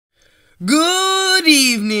Good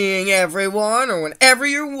evening, everyone, or whenever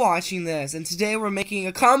you're watching this, and today we're making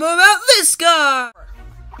a combo about this guy!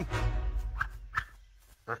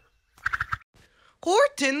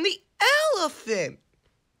 Horton the elephant!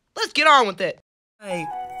 Let's get on with it! Hey,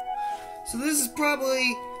 so this is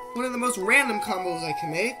probably one of the most random combos I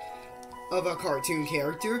can make of a cartoon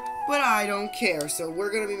character, but I don't care. So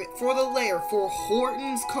we're gonna be, for the layer, for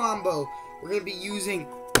Horton's combo, we're gonna be using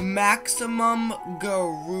Maximum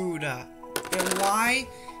Garuda. And why?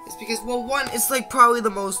 It's because, well, one, it's like probably the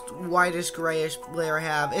most whitish grayish layer I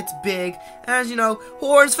have. It's big, and as you know,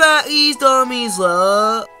 horns, fatties, dummies,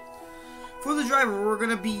 love. For the driver, we're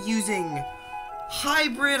gonna be using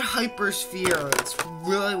Hybrid Hypersphere. It's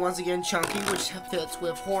really, once again, chunky, which fits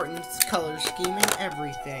with Horton's color scheme and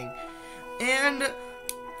everything. And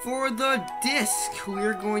for the disc,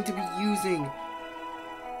 we're going to be using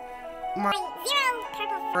I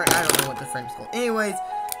don't know what the frame's called. Anyways,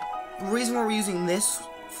 the reason why we're using this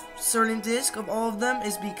certain disc of all of them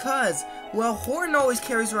is because, well, Horton always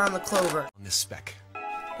carries around the clover. On this speck.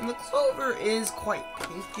 And the clover is quite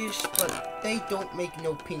pinkish, but they don't make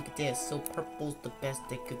no pink disc, so purple's the best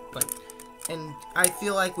they could find. And I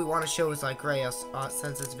feel like we want to show it's like gray,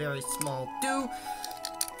 since it's very small too.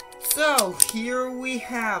 So, here we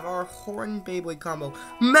have our Horton Beyblade combo.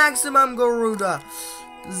 Maximum Garuda.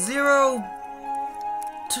 0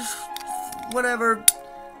 to whatever.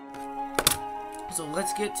 So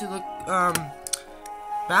let's get to the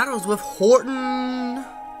battles with Horton.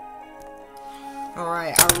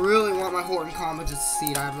 Alright, I really want my Horton combo to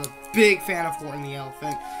succeed. I'm a big fan of Horton the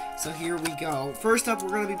elephant. So here we go. First up, we're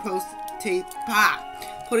going to be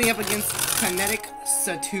putting up against Kinetic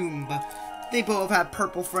Satumba. They both have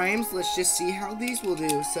purple frames. Let's just see how these will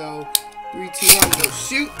do. So, 3, 2, 1, go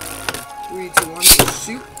shoot. 3, 2, 1, go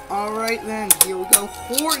shoot. Alright then, here we go.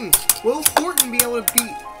 Horton! Will Horton be able to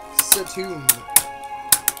beat Satumba?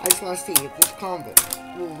 I just want to see if this combo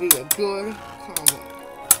will be a good combo.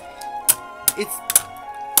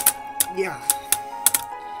 Yeah.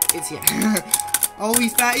 Oh,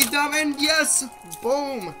 he's fat, he's dumb, and yes!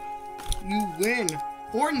 Boom! You win.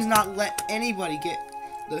 Horton's not let anybody get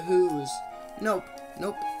the who's. Nope.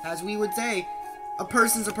 As we would say, a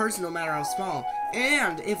person's a person no matter how small.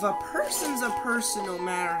 And if a person's a person no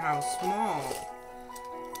matter how small,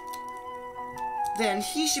 then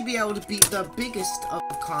he should be able to beat the biggest of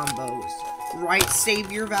combos. Right,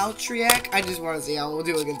 Savior Valtryek? I just want to see how we'll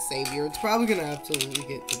do against Savior. It's probably going to absolutely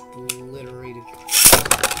get obliterated.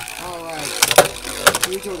 Alright.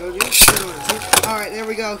 Alright, there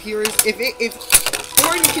we go. Here is, if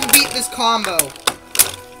Horton can beat this combo,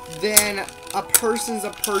 then a person's a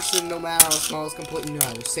person no matter how small it's complete.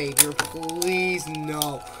 No, Savior, please,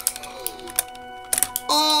 no.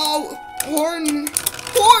 Oh, Horton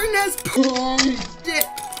has burst it.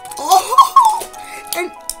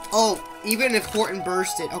 Oh, even if Horton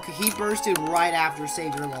bursted, okay, he bursted right after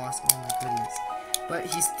Savior lost. Oh my goodness. But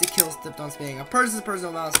he still stepped on spinning. A person's a person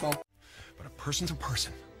no matter how small. But a person's a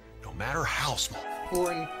person, no matter how small.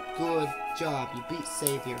 Horton, good job. You beat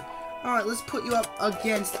Savior. Alright, let's put you up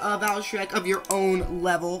against a Valtryek of your own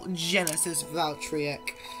level, Genesis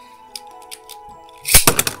Valtryek.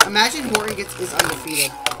 Imagine Horton is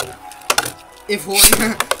undefeated. If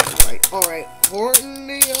Horton... Alright, Horton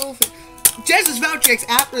the elephant. Genesis Valtryek's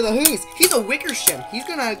after the who's. He's a Wickersham. He's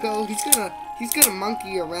gonna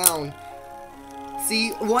monkey around.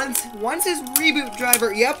 See, once his reboot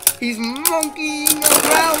driver, yep, he's monkeying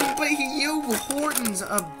around, but Horton's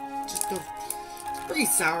just a pretty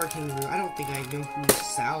sour kangaroo. I don't think I know who's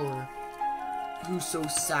sour. Who's so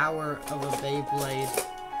sour of a Beyblade?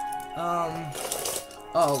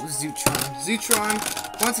 Oh, Zootron. Zootron,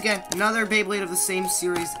 once again, another Beyblade of the same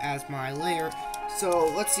series as my layer.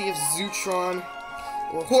 So, let's see if Zootron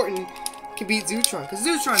or Horton can beat Zootron. Because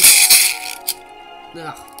Zootron...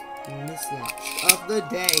 mislaunch of the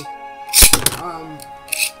day.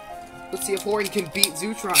 Let's see if Horton can beat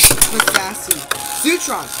Zootron. Let's see.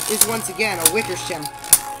 Zootron is once again a Wickersham.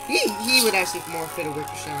 He would actually more fit a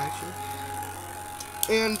Wickersham, actually.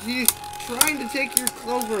 And he's trying to take your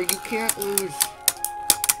clover. You can't lose.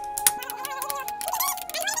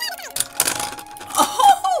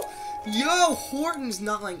 Oh! Yo, Horton's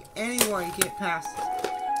not letting anyone get past it.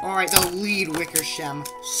 Alright, the lead Wickersham.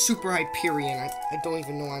 Super Hyperion. I don't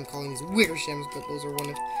even know why I'm calling these Wickershams, but those are one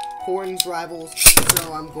of Horton's rivals,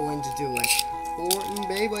 so I'm going to do it. Horton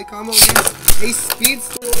Beyblade combo against a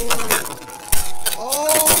Speedster.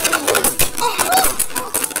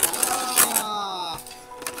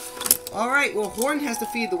 Alright, well, Horton has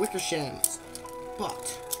defeated the Wickershams,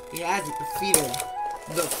 but he hasn't defeated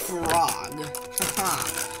the Frog.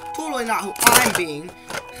 Haha. Totally not who I'm being.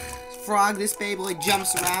 frog. This Beyblade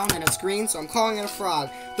jumps around and it's green, so I'm calling it a frog.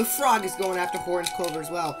 The frog is going after Horton's clover as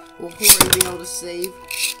well. Will Horton be able to save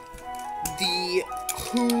the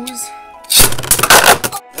Who's?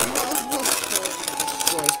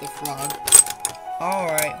 Destroys the frog.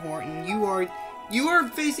 Alright, Horton, you are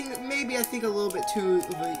facing maybe I think a little bit too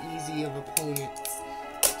easy of opponents.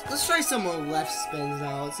 Let's try some more left spins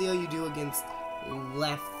now. Let's see how you do against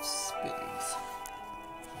left spins.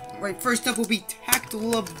 Right, first up will be Tact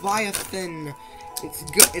Leviathan. It's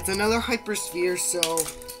good. It's another hypersphere, so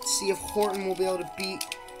let's see if Horton will be able to beat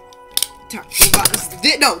Tact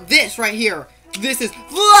Leviathan. No, this right here. This is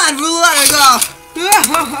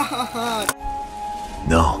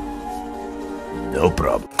No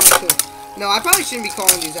problem. No, I probably shouldn't be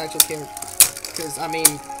calling these actual characters, because I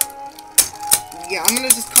mean, yeah, I'm gonna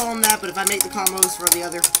just call them that. But if I make the combos for the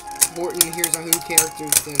other Horton Here's a Who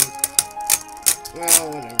characters, then well,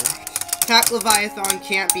 whatever. Tact Leviathan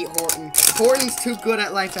can't beat Horton. Horton's too good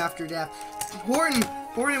at life after death. Horton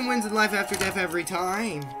wins in life after death every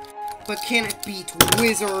time. But can it beat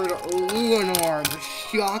Wizard Lunar, the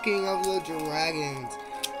shocking of the dragons?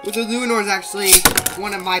 Wizard Lunar is actually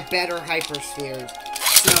one of my better hyperspheres.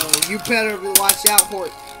 So you better watch out,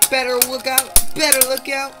 Horton. Better look out. Better look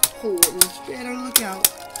out, Horton. Better look out.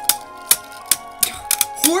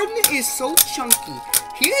 Horton is so chunky.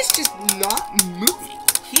 He is just not moving.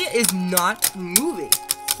 He is not moving.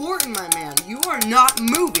 Horton, my man, you are not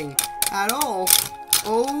moving at all.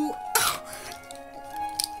 Oh.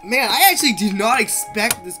 Man, I actually did not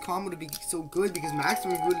expect this combo to be so good because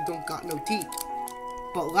Maximum really don't got no teeth.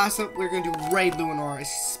 But last up, we're going to do Raid Lunar as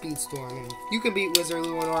Speedstorm. And you can beat Wizard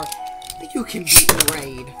Lunar, you can beat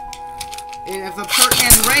Raid. And if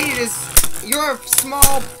and Raid is, you're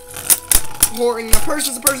small, Horton, a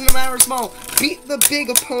person's a person no matter how small. Beat the big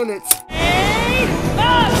opponents.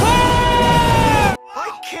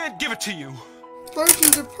 I can't give it to you.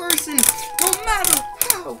 Person's a person, no matter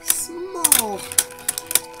how small.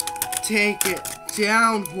 Take it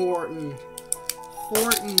down, Horton.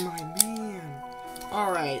 Horton, my man.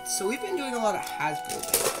 Alright, so we've been doing a lot of Hasbro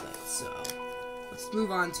Beyblades, so let's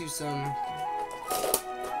move on to some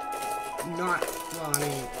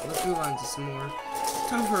let's move on to some more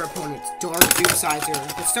tougher opponents. Dark Doomsizer.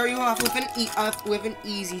 Let's start you off with an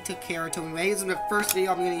easy to Keratin way. This is the first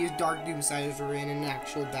video I'm going to use Dark Doomsizer in an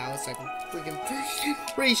actual battle, so I can freaking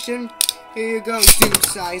ration. Here you go,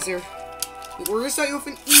 Doomsizer. We're going to start you with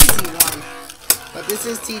an easy one, but this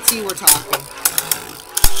is TT we're talking,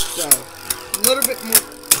 so a little bit more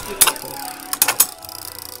difficult,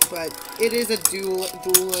 but it is a dual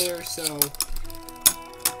layer, so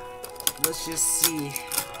let's just see.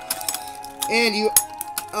 And you,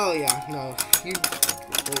 oh yeah, no, you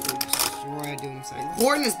destroy Doomsizer.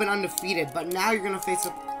 Horton has been undefeated, but now you're going to face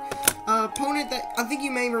an opponent that I think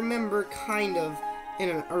you may remember kind of in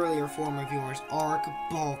an earlier form of yours, Arc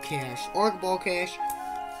Ball Cash. Arc Ball Cash,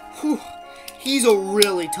 whew, he's a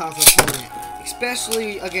really tough opponent,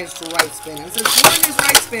 especially against right spin. And since Horton is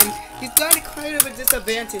right spin, he's got a kind of a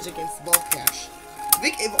disadvantage against Ball Cash. I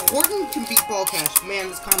think if Horton can beat Ball Cash, man,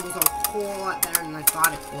 this combo's a whole lot better than I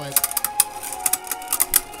thought it was.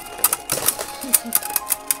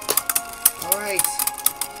 Alright,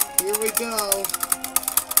 here we go.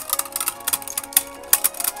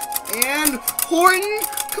 And Horton,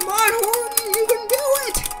 come on, Horton, you can do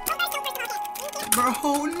it! Bro,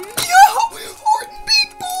 no! Horton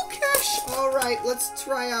beat Ball Cash! Alright, let's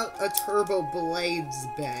try out a Turbo Blades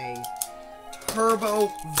Bay. Turbo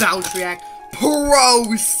Valtryek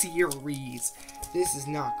Pro Series. This is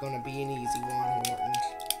not going to be an easy one, Horton.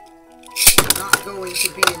 Not going to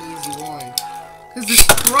be an easy one. Because this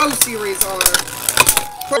Pro Series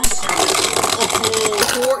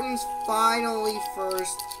Horton's finally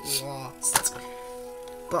first lost.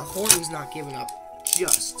 But Horton's not giving up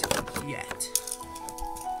just yet.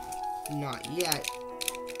 Not yet.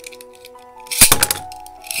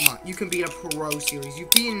 Come on, you can beat a Pro Series. You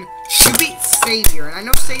beat Savior, and I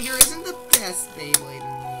know Savior isn't the best Beyblade in the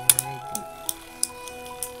world.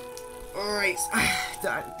 Alright,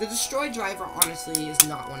 the Destroy Driver honestly is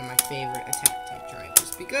not one of my favorite attack type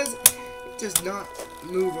drivers because it does not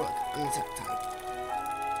move like an attack type.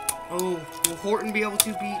 Oh, will Horton be able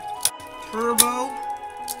to beat Turbo?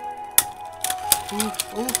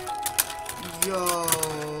 Oh, yo,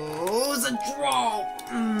 it's a draw.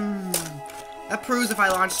 That proves if I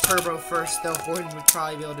launch Turbo first, though, Horton would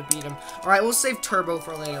probably be able to beat him. Alright, we'll save Turbo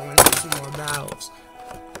for later when we do some more battles.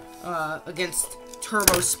 Against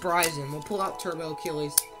Turbo Spryzen. We'll pull out Turbo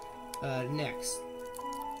Achilles next.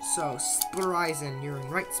 So, Spryzen, you're in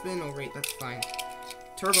right spin. Oh, right, that's fine.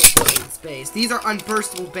 Turbo Achilles base. These are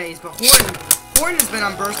unburstable base, but Horton has been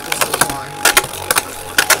unburstable so far.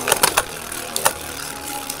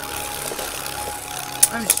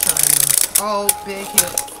 I'm just trying to... Oh, big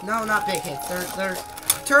hits. No, not big hits. They're...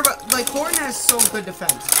 Turbo... Like, Horton has so good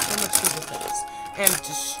defense. So much good defense. And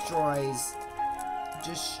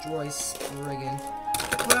destroys Spriggan.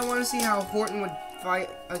 But I want to see how Horton would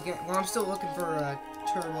fight again. Well, I'm still looking for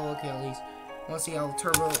Turbo Achilles. I want to see how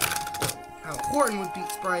Horton would beat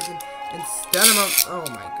Spriggan instead of... Oh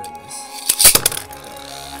my goodness.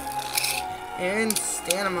 And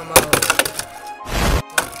stamina mode.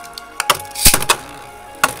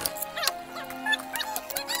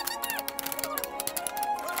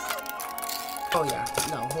 Oh yeah,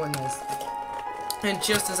 no, Horton is. And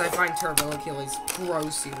just as I find Turbo Achilles Pro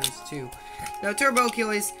Series 2. Now, Turbo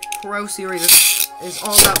Achilles Pro Series is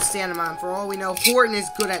all about stamina, and for all we know, Horton is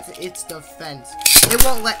good at its defense. It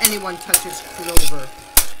won't let anyone touch its clover.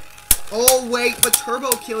 Oh, wait, but Turbo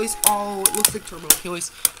Achilles... Oh, it looks like Turbo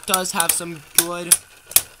Achilles does have some good...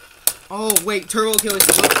 Oh, wait, Turbo Achilles...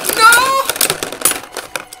 No!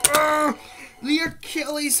 The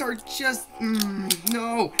Achilles are just...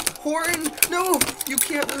 no. Horton, no! You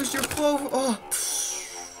can't lose your clover. Oh.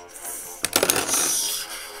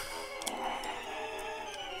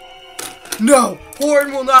 No!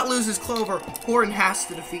 Horton will not lose his clover. Horton has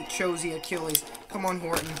to defeat Chozy Achilles. Come on,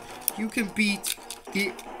 Horton. You can beat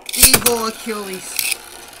the evil Achilles.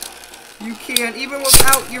 You can, even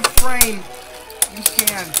without your frame. You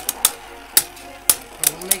can.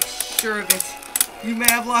 I will make sure of it. You may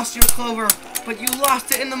have lost your clover, but you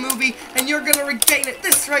lost it in the movie, and you're gonna regain it.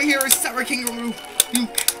 This right here is Sour Kangaroo. You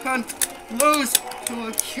can't lose to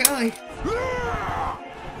Achilles. No.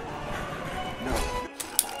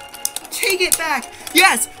 Take it back.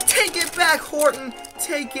 Yes, take it back, Horton.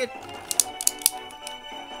 Take it.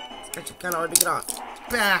 It's actually kind of hard to get off.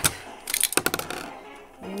 It's back.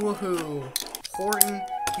 Woohoo. Horton,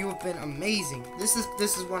 you have been amazing. This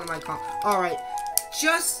is one of my Alright,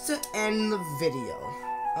 just to end the video,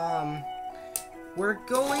 we're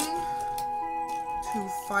going to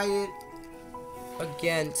fight it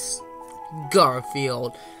against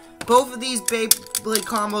Garfield. Both of these Beyblade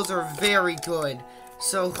combos are very good.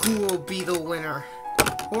 So who will be the winner?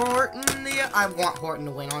 Horton, I want Horton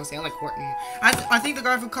to win, honestly. I like Horton. I think the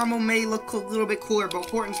Garfield combo may look a little bit cooler, but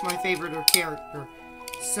Horton's my favorite character.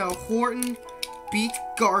 So Horton beat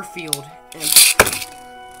Garfield, and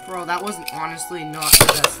bro, that wasn't honestly not the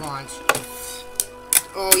best launch.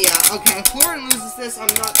 Oh yeah, okay. If Horton loses this, I'll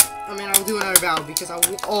do another battle because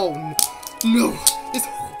oh no,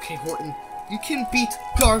 okay, Horton, you can beat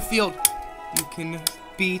Garfield. You can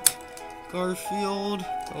beat Garfield.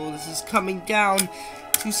 Oh, this is coming down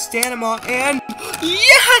to stamina, and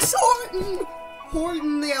yes, Horton!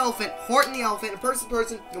 Horton the elephant, a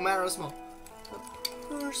person, no matter how small.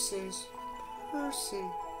 A person.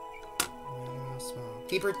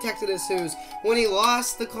 He protected his shoes. When he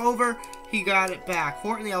lost the clover, he got it back.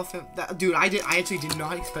 Horton the elephant. Dude, I actually did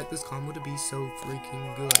not expect this combo to be so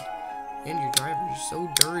freaking good. And your driver is so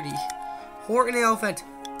dirty. Horton the elephant.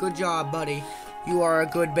 Good job, buddy. You are a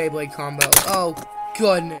good Beyblade combo. Oh,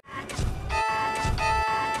 goodness.